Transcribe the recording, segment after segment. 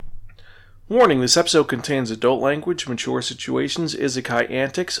Warning, this episode contains adult language, mature situations, isekai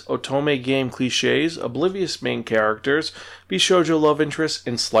antics, otome game cliches, oblivious main characters, bishoujo love interests,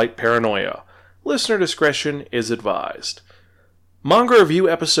 and slight paranoia. Listener discretion is advised. Manga Review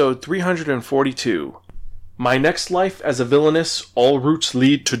Episode 342. My Next Life as a Villainess, All Routes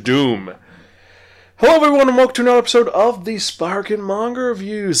Lead to Doom. Hello everyone and welcome to another episode of the Sparkin Manga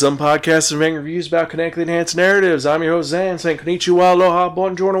Reviews, some podcasts and manga reviews about connected enhanced narratives. I'm your host Zan, saying konnichiwa, aloha,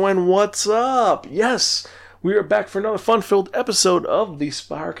 buongiorno, and what's up? Yes, we are back for another fun-filled episode of the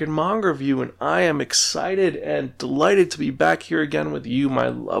Sparkin Manga Review, and I am excited and delighted to be back here again with you, my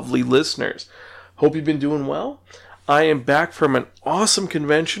lovely listeners. Hope you've been doing well. I am back from an awesome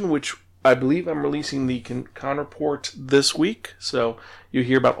convention, which I believe I'm releasing the con report this week, so you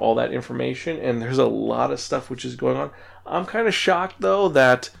hear about all that information, and there's a lot of stuff which is going on. I'm kind of shocked, though,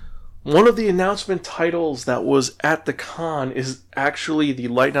 that one of the announcement titles that was at the con is actually the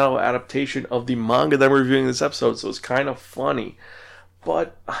light novel adaptation of the manga that I'm reviewing this episode, so it's kind of funny.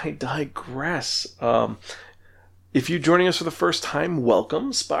 But I digress. If you're joining us for the first time,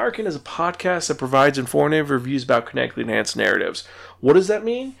 welcome. Sparkin is a podcast that provides informative reviews about connected enhanced narratives. What does that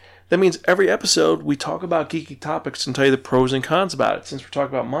mean? That means every episode we talk about geeky topics and tell you the pros and cons about it. Since we're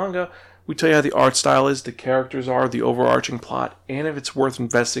talking about manga, we tell you how the art style is, the characters are, the overarching plot, and if it's worth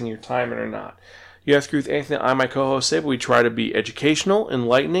investing your time in or not. You have to agree with anything that I and my co-host say, but we try to be educational,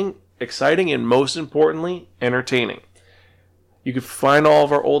 enlightening, exciting, and most importantly, entertaining. You can find all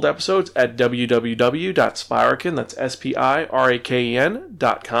of our old episodes at www.spiraken, that's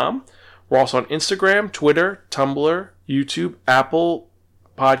SPIRAKEN.com. We're also on Instagram, Twitter, Tumblr, YouTube, Apple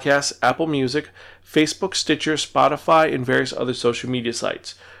Podcasts, Apple Music, Facebook, Stitcher, Spotify, and various other social media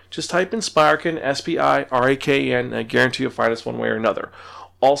sites. Just type in Spiraken, SPIRAKEN, and I guarantee you'll find us one way or another.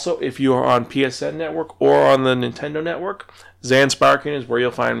 Also, if you are on PSN Network or on the Nintendo Network, Zan Spiraken is where you'll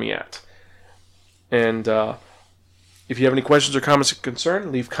find me at. And if you have any questions or comments or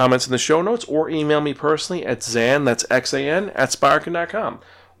concern, leave comments in the show notes or email me personally at Zan, that's XAN, at Spiraken.com,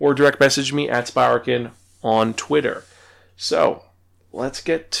 or direct message me at Spiraken on Twitter. So, let's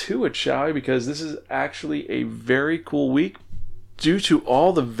get to it, shall we? Because this is actually a very cool week due to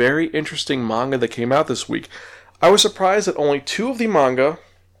all the very interesting manga that came out this week. I was surprised that only 2 of the manga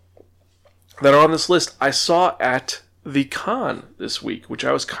that are on this list I saw at the con this week, which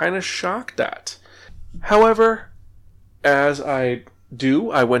I was kind of shocked at. However, as I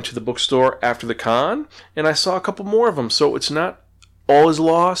do, I went to the bookstore after the con, and I saw a couple more of them, so it's not all is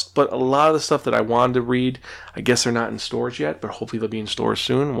lost, but a lot of the stuff that I wanted to read, I guess they're not in stores yet, but hopefully they'll be in stores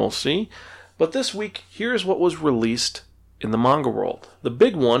soon, we'll see. But this week, here's what was released in the manga world. The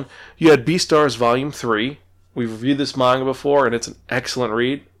big one, you had Beastars Volume 3. We've reviewed this manga before, and it's an excellent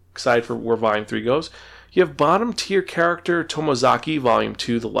read. Excited for where Volume 3 goes. You have Bottom Tier Character Tomozaki Volume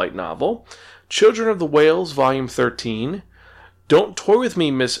 2, the light novel. Children of the Whales Volume 13. Don't Toy With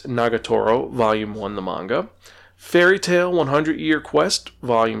Me, Miss Nagatoro Volume 1, the manga. Fairy Tail 100 Year Quest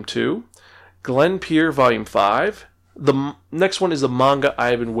Volume 2. Glen Pier Volume 5. The next one is the manga I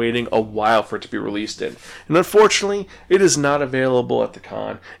have been waiting a while for it to be released in. And unfortunately, it is not available at the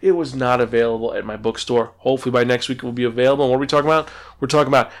con. It was not available at my bookstore. Hopefully by next week it will be available. And what are we talking about? We're talking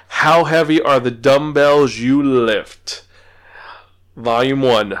about How Heavy Are the Dumbbells You Lift? Volume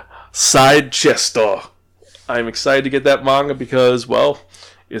 1. Side Chesto. I'm excited to get that manga because, well,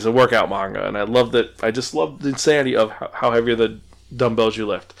 it's a workout manga, and I just love the insanity of how heavy are the dumbbells you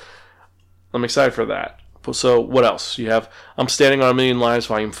lift. I'm excited for that. So, what else? You have I'm Standing on a Million Lives,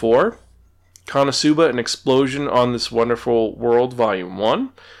 Volume 4. Konosuba, An Explosion on This Wonderful World, Volume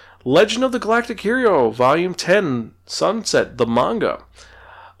 1. Legend of the Galactic Hero, Volume 10, Sunset, the manga.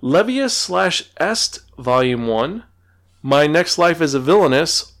 Levius/Est, Volume 1. My Next Life as a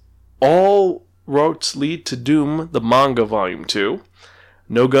Villainess, All Routes Lead to Doom, the manga, Volume 2.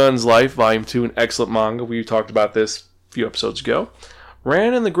 No Guns Life, Volume 2, an excellent manga. We talked about this a few episodes ago.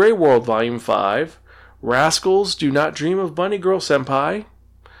 Ran in the Grey World, Volume 5. Rascals Do Not Dream of Bunny Girl Senpai.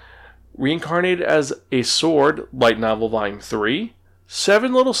 Reincarnated as a Sword, light novel, Volume 3.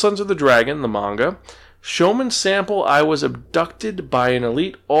 7 Little Sons of the Dragon, the manga. Showman Sample I Was Abducted by an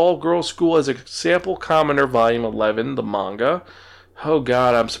Elite All-Girl School as a Sample Commoner, Volume 11, the manga. Oh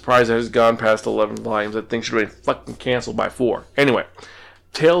god, I'm surprised it has gone past 11 volumes. That thing should have been fucking canceled by 4. Anyway,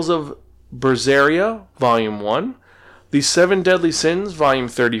 Tales of Berseria, Volume 1. The 7 Deadly Sins, Volume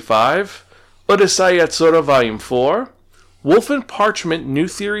 35. Urusei Yatsura, Volume 4. Wolf and Parchment, New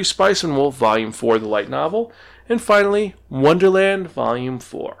Theory Spice and Wolf, Volume 4, the light novel. And finally, Wonderland, Volume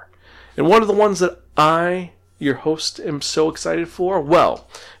 4. And one of the ones that I, your host, am so excited for, well,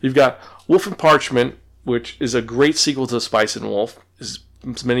 you've got Wolf and Parchment, which is a great sequel to Spice and Wolf. Is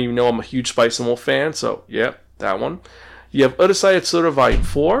As many of you know, I'm a huge Spice and Wolf fan, so yeah, that one. You have Urusei Yatsura Volume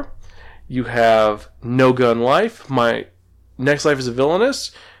 4. You have No Gun Life. My Next Life is a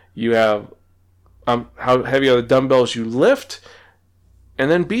Villainess. You have How Heavy Are the Dumbbells You Lift. And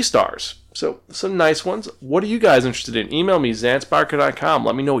then Beastars. So, some nice ones. What are you guys interested in? Email me, zantzbarker.com.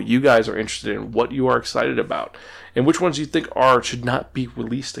 Let me know what you guys are interested in, what you are excited about, and which ones you think should not be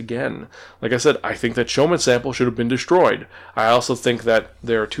released again. Like I said, I think that Showman Sample should have been destroyed. I also think that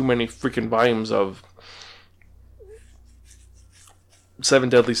there are too many freaking volumes of Seven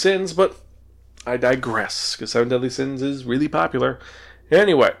Deadly Sins, but I digress, because Seven Deadly Sins is really popular.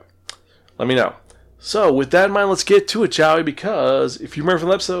 Anyway, let me know. So, with that in mind, let's get to it, shall we? Because if you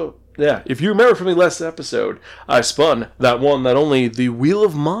remember from the last episode, I spun that one, that only, the Wheel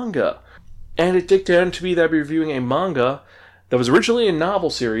of Manga. And it dictated to me that I'd be reviewing a manga that was originally a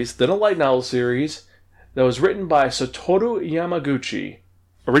novel series, then a light novel series, that was written by Satoru Yamaguchi,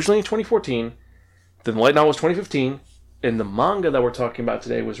 originally in 2014, then the light novel was 2015, and the manga that we're talking about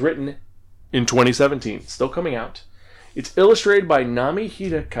today was written in 2017, still coming out. It's illustrated by Nami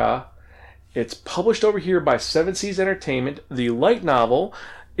Hidaka. It's published over here by Seven Seas Entertainment. The light novel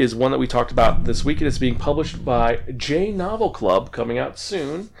is one that we talked about this week, and it's being published by J Novel Club, coming out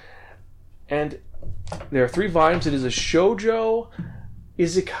soon. And there are 3 volumes. It is a shoujo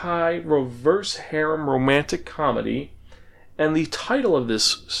isekai reverse harem romantic comedy. And the title of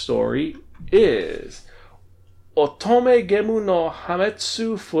this story is Otome Gemu no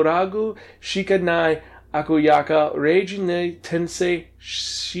Hametsu Furagu Shikanai Akuyaka Reiji ne Tensei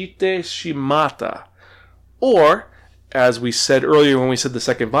Shite Shimata. Or, as we said earlier when we said the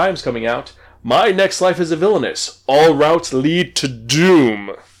second volume's coming out, My Next Life is a Villainess. All routes lead to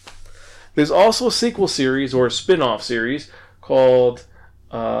doom. There's also a sequel series, or a spin-off series, called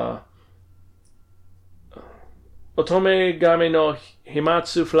Otome Game no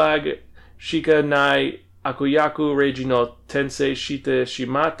Himatsu Flag Shikanai Akuyaku Reiji no Tensei Shite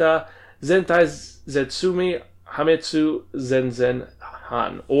Shimata Zentai Zetsumi Hametsu Zenzen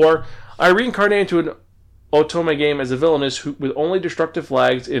Han. Or, I reincarnate into an Otome game as a villainess with only destructive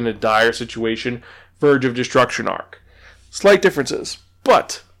flags in a dire situation, verge of destruction arc. Slight differences.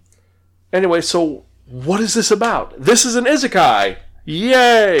 But, anyway, so what is this about? This is an isekai!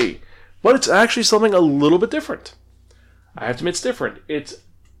 Yay! But it's actually something a little bit different. I have to admit it's different. It's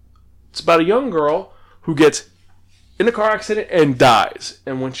about a young girl who gets in a car accident and dies.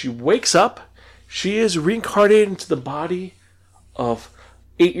 And when she wakes up, she is reincarnated into the body of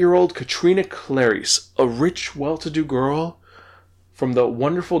 8-year-old Katrina Clarice, a rich, well-to-do girl from the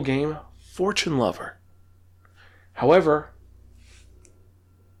wonderful game Fortune Lover. However,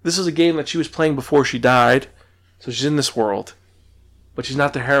 this is a game that she was playing before she died, so she's in this world. But she's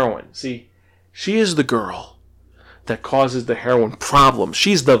not the heroine. See, she is the girl that causes the heroine problems.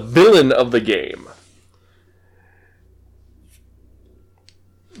 She's the villain of the game.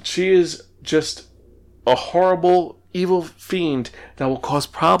 She is just a horrible, evil fiend that will cause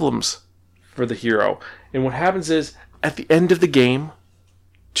problems for the hero. And what happens is, at the end of the game,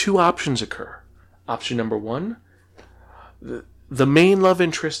 2 options occur. Option number 1, the main love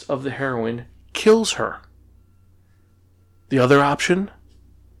interest of the heroine kills her. The other option,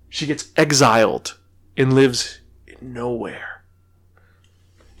 she gets exiled and lives in nowhere.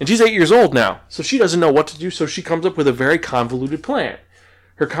 And she's 8 years old now, so she doesn't know what to do, so she comes up with a very convoluted plan.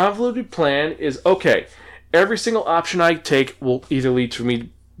 Her convoluted plan is, okay, every single option I take will either lead to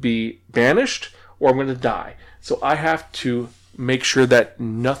me be banished or I'm going to die. So I have to make sure that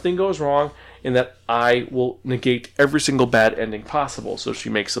nothing goes wrong and that I will negate every single bad ending possible. So she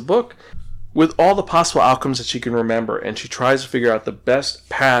makes a book with all the possible outcomes that she can remember, and she tries to figure out the best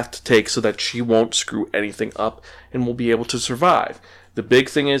path to take so that she won't screw anything up and will be able to survive. The big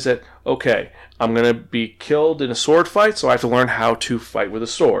thing is that, okay, I'm going to be killed in a sword fight, so I have to learn how to fight with a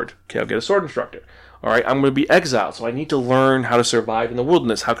sword. Okay, I'll get a sword instructor. Alright, I'm going to be exiled, so I need to learn how to survive in the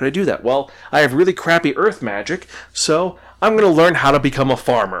wilderness. How can I do that? Well, I have really crappy earth magic, so I'm going to learn how to become a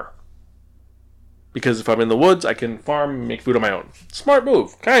farmer. Because if I'm in the woods, I can farm and make food on my own. Smart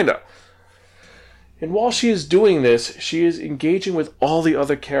move, kinda. And while she is doing this, she is engaging with all the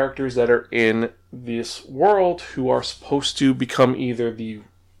other characters that are in this world who are supposed to become either the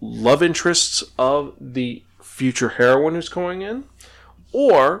love interests of the future heroine who's going in,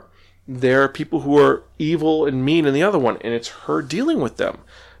 or there are people who are evil and mean in the other one, and it's her dealing with them.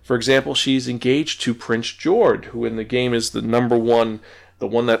 For example, she's engaged to Prince Jord, who in the game is the number one, the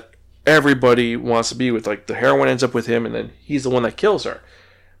one that everybody wants to be with. Like, the heroine ends up with him, and then he's the one that kills her.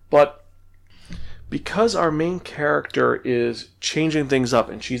 But because our main character is changing things up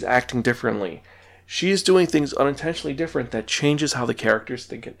and she's acting differently, she is doing things unintentionally different that changes how the characters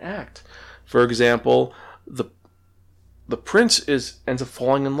think and act. For example, the prince ends up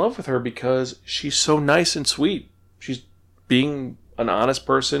falling in love with her because she's so nice and sweet. She's being an honest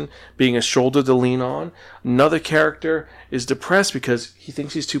person, being a shoulder to lean on. Another character is depressed because he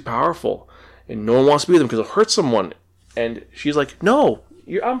thinks he's too powerful and no one wants to be with him because he'll hurt someone. And she's like, no,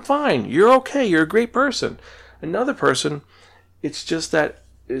 I'm fine. You're okay. You're a great person. Another person, it's just that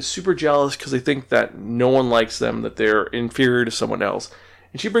is super jealous because they think that no one likes them, that they're inferior to someone else.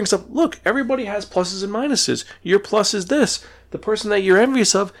 And she brings up, look, everybody has pluses and minuses. Your plus is this. The person that you're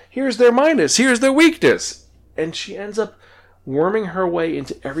envious of, here's their minus. Here's their weakness. And she ends up worming her way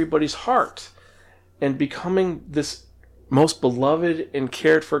into everybody's heart and becoming this most beloved and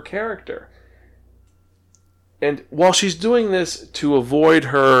cared for character. And while she's doing this to avoid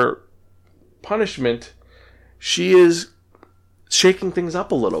her punishment, she is shaking things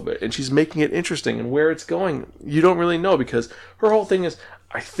up a little bit, and she's making it interesting. And where it's going, you don't really know, because her whole thing is,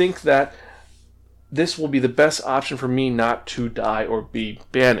 I think that this will be the best option for me not to die or be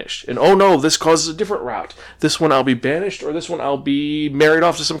banished. And oh no, this causes a different route. This one I'll be banished, or this one I'll be married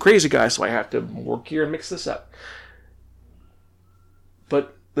off to some crazy guy, so I have to work here and mix this up.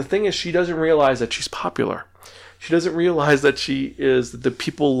 But the thing is, she doesn't realize that she's popular. She doesn't realize that that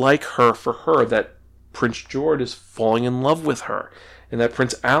people like her for her, that Prince George is falling in love with her, and that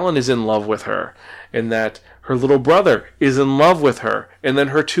Prince Alan is in love with her, and that her little brother is in love with her, and then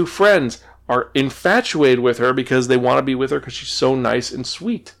her two friends are infatuated with her because they want to be with her because she's so nice and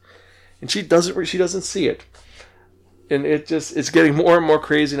sweet. And she doesn't see it. And it's getting more and more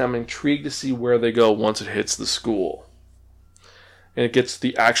crazy, and I'm intrigued to see where they go once it hits the school. And it gets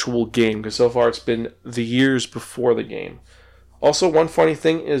the actual game, because so far it's been the years before the game. Also, one funny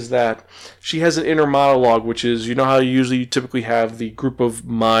thing is that she has an inner monologue, which is, you know how you typically have the group of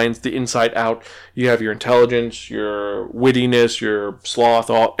minds, the inside out. You have your intelligence, your wittiness, your sloth,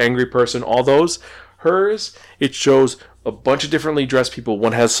 angry person, all those. Hers, it shows a bunch of differently dressed people.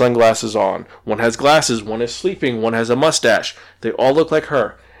 One has sunglasses on, one has glasses, one is sleeping, one has a mustache. They all look like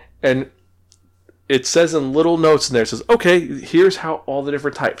her. And it says in little notes in there, it says, okay, here's how all the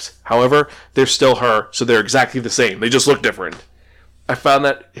different types. However, they're still her, so they're exactly the same. They just look different. I found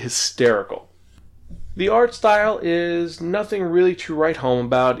that hysterical. The art style is nothing really to write home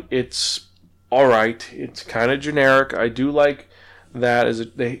about. It's alright. It's kind of generic. I do like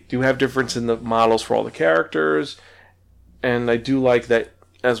that they do have difference in the models for all the characters. And I do like that,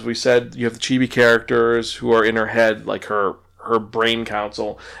 as we said, you have the chibi characters who are in her head, like her brain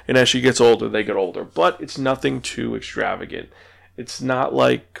council. And as she gets older, they get older. But it's nothing too extravagant. It's not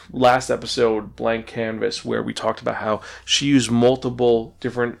like last episode, Blank Canvas, where we talked about how she used multiple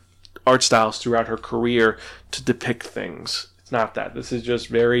different art styles throughout her career to depict things. It's not that. This is just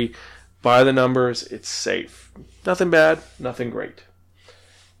very by the numbers. It's safe. Nothing bad, nothing great.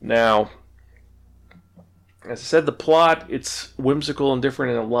 Now, as I said, the plot, it's whimsical and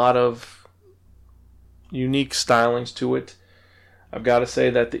different, and a lot of unique stylings to it. I've got to say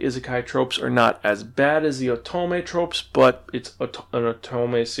that the isekai tropes are not as bad as the otome tropes, but it's an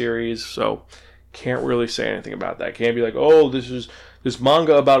otome series, so can't really say anything about that. Can't be like, oh, this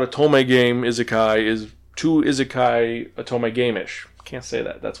manga about otome game isekai is too isekai otome game-ish. Can't say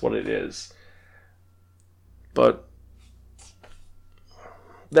that. That's what it is. But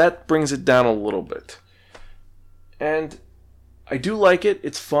that brings it down a little bit. And I do like it.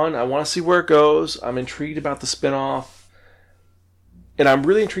 It's fun. I want to see where it goes. I'm intrigued about the spin-off. And I'm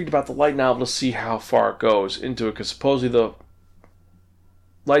really intrigued about the light novel to see how far it goes into it, because supposedly the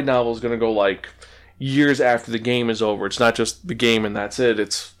light novel is going to go like years after the game is over. It's not just the game and that's it.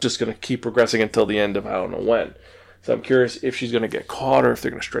 It's just going to keep progressing until the end of I don't know when. So I'm curious if she's going to get caught, or if they're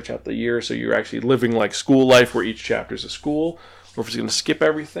going to stretch out the year so you're actually living like school life where each chapter is a school, or if it's going to skip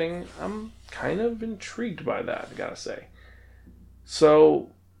everything. I'm kind of intrigued by that, I gotta say.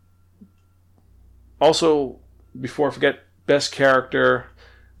 So, also, before I forget, best character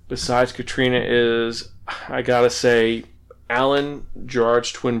besides Katrina is, I gotta say, Alan,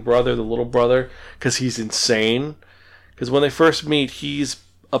 George's twin brother, the little brother, because he's insane. Because when they first meet, he's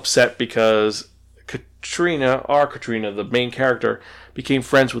upset because Katrina, the main character, became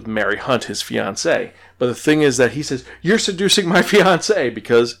friends with Mary Hunt, his fiancée. But the thing is that he says, you're seducing my fiancée,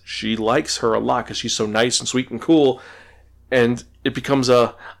 because she likes her a lot because she's so nice and sweet and cool. And it becomes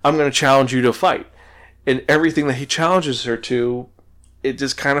I'm going to challenge you to a fight. And everything that he challenges her to, it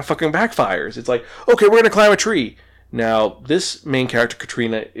just kind of fucking backfires. It's like, okay, we're going to climb a tree. Now, this main character,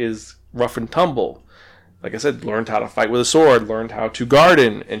 Katrina, is rough and tumble. like I said, learned how to fight with a sword, learned how to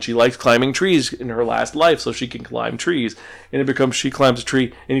garden, and she likes climbing trees in her last life so she can climb trees. And it becomes she climbs a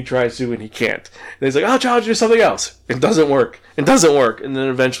tree and he tries to and he can't. And he's like, I'll challenge you to something else. It doesn't work. It doesn't work. And then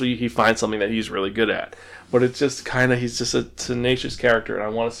eventually he finds something that he's really good at. But it's just kind of, he's just a tenacious character, and I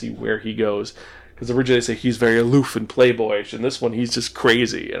want to see where he goes. Because originally they say he's very aloof and playboyish, and this one he's just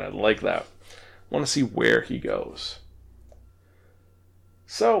crazy, and I like that. I want to see where he goes.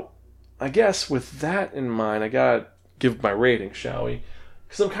 So, I guess with that in mind, I gotta give my rating, shall we?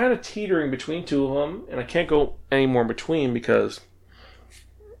 Because I'm kind of teetering between two of them, and I can't go any more in between because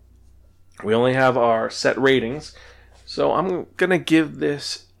we only have our set ratings. So I'm gonna give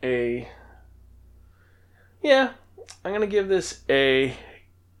this a... Yeah, I'm gonna give this a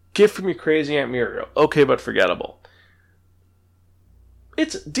Gift from Your Crazy Aunt Muriel. Okay, but forgettable.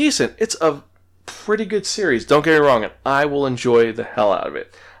 It's decent. It's a pretty good series. Don't get me wrong, and I will enjoy the hell out of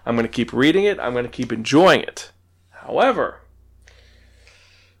it. I'm going to keep reading it. I'm going to keep enjoying it. However,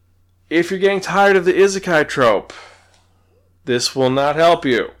 if you're getting tired of the isekai trope, this will not help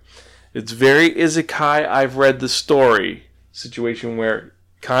you. It's very isekai, I've read the story situation where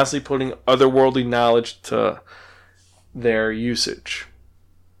constantly putting otherworldly knowledge to their usage.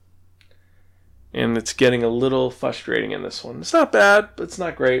 And it's getting a little frustrating in this one. It's not bad, but it's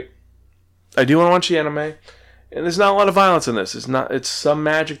not great. I do want to watch the anime. And there's not a lot of violence in this. It's some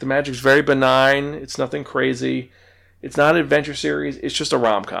magic. The magic's very benign. It's nothing crazy. It's not an adventure series. It's just a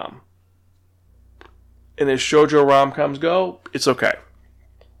rom-com. And as shoujo rom-coms go, it's okay.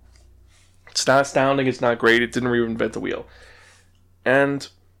 It's not astounding. It's not great. It didn't reinvent the wheel. And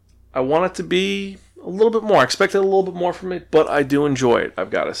I want it to be a little bit more. I expected a little bit more from it, but I do enjoy it,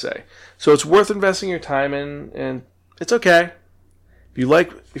 I've got to say. So it's worth investing your time in, and it's okay. If you like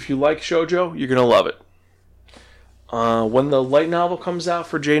shoujo, you're going to love it. When the light novel comes out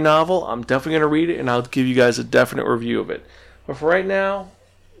for J-Novel, I'm definitely going to read it, and I'll give you guys a definite review of it. But for right now,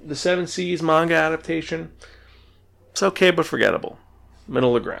 the Seven Seas manga adaptation, it's okay but forgettable.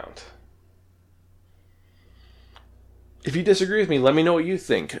 Middle of the ground. If you disagree with me, let me know what you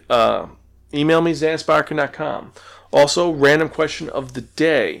think. Email me, zansparker.com. Also, random question of the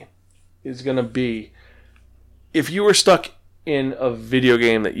day is going to be, if you were stuck in a video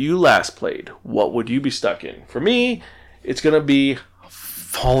game that you last played, what would you be stuck in? For me, it's going to be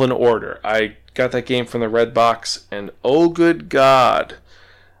Fallen Order. I got that game from the Red Box, and oh good God,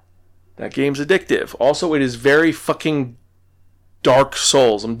 that game's addictive. Also, it is very fucking Dark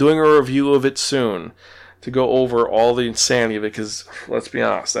Souls. I'm doing a review of it soon to go over all the insanity of it, because, let's be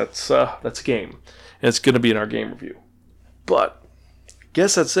honest, that's a game, and it's going to be in our game review. But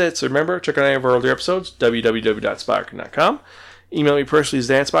guess that's it. So remember, check out any of our earlier episodes, www.spirekin.com. Email me personally,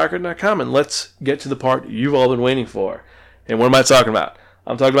 zansparker.com, and let's get to the part you've all been waiting for. And what am I talking about?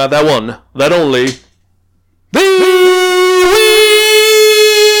 I'm talking about that one, that only, the Manga!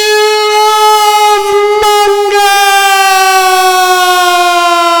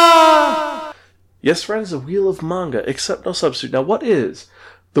 Yes, friends, the Wheel of Manga, except no substitute. Now, what is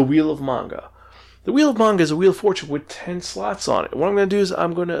the Wheel of Manga? The Wheel of Manga is a Wheel of Fortune with 10 slots on it. What I'm going to do is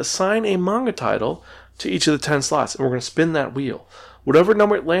I'm going to assign a manga title to each of the 10 slots, and we're going to spin that wheel. Whatever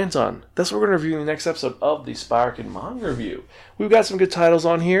number it lands on, that's what we're going to review in the next episode of the Spirekin Manga Review. We've got some good titles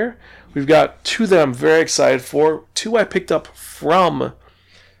on here. We've got 2 that I'm very excited for. 2 I picked up from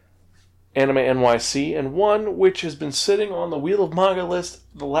Anime NYC, and 1 which has been sitting on the Wheel of Manga list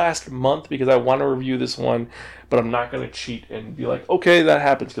the last month because I want to review this one, but I'm not going to cheat and be like, okay, that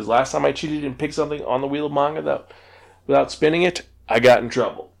happens, because last time I cheated and picked something on the Wheel of Manga without spinning it, I got in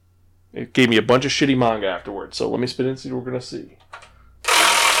trouble. It gave me a bunch of shitty manga afterwards, so let me spin it and see what we're going to see.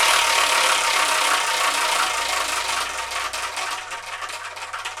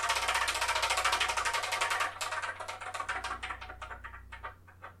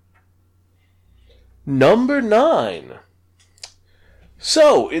 Number 9.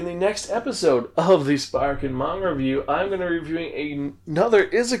 So, in the next episode of the Spirekin Manga Review, I'm going to be reviewing another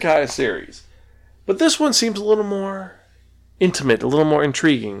isekai series. But this one seems a little more intimate, a little more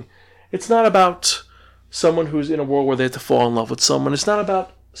intriguing. It's not about someone who's in a world where they have to fall in love with someone. It's not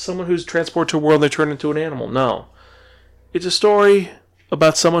about someone who's transported to a world and they turn into an animal. No. It's a story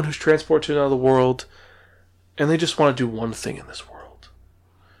about someone who's transported to another world and they just want to do one thing in this world.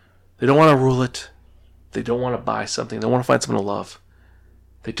 They don't want to rule it. They don't want to buy something. They want to find someone to love.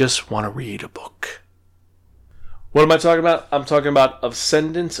 They just want to read a book. What am I talking about? I'm talking about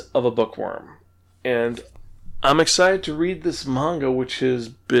Ascendance of a Bookworm. And I'm excited to read this manga, which has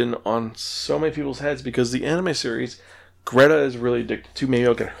been on so many people's heads because the anime series, Greta is really addicted to. Maybe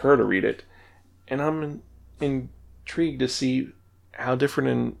I'll get her to read it. And I'm intrigued to see how different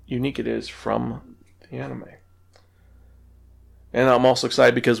and unique it is from the anime. And I'm also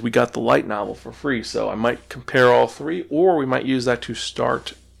excited because we got the light novel for free, so I might compare all three, or we might use that to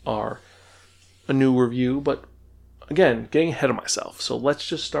start a new review. But again, getting ahead of myself. So let's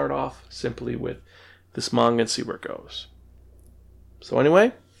just start off simply with this manga and see where it goes. So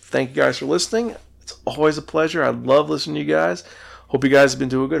anyway, thank you guys for listening. It's always a pleasure. I love listening to you guys. Hope you guys have been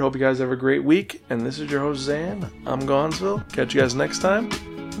doing good. Hope you guys have a great week. And this is your host, Zan. I'm Gonzville. Catch you guys next time.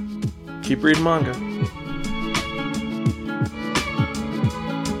 Keep reading manga.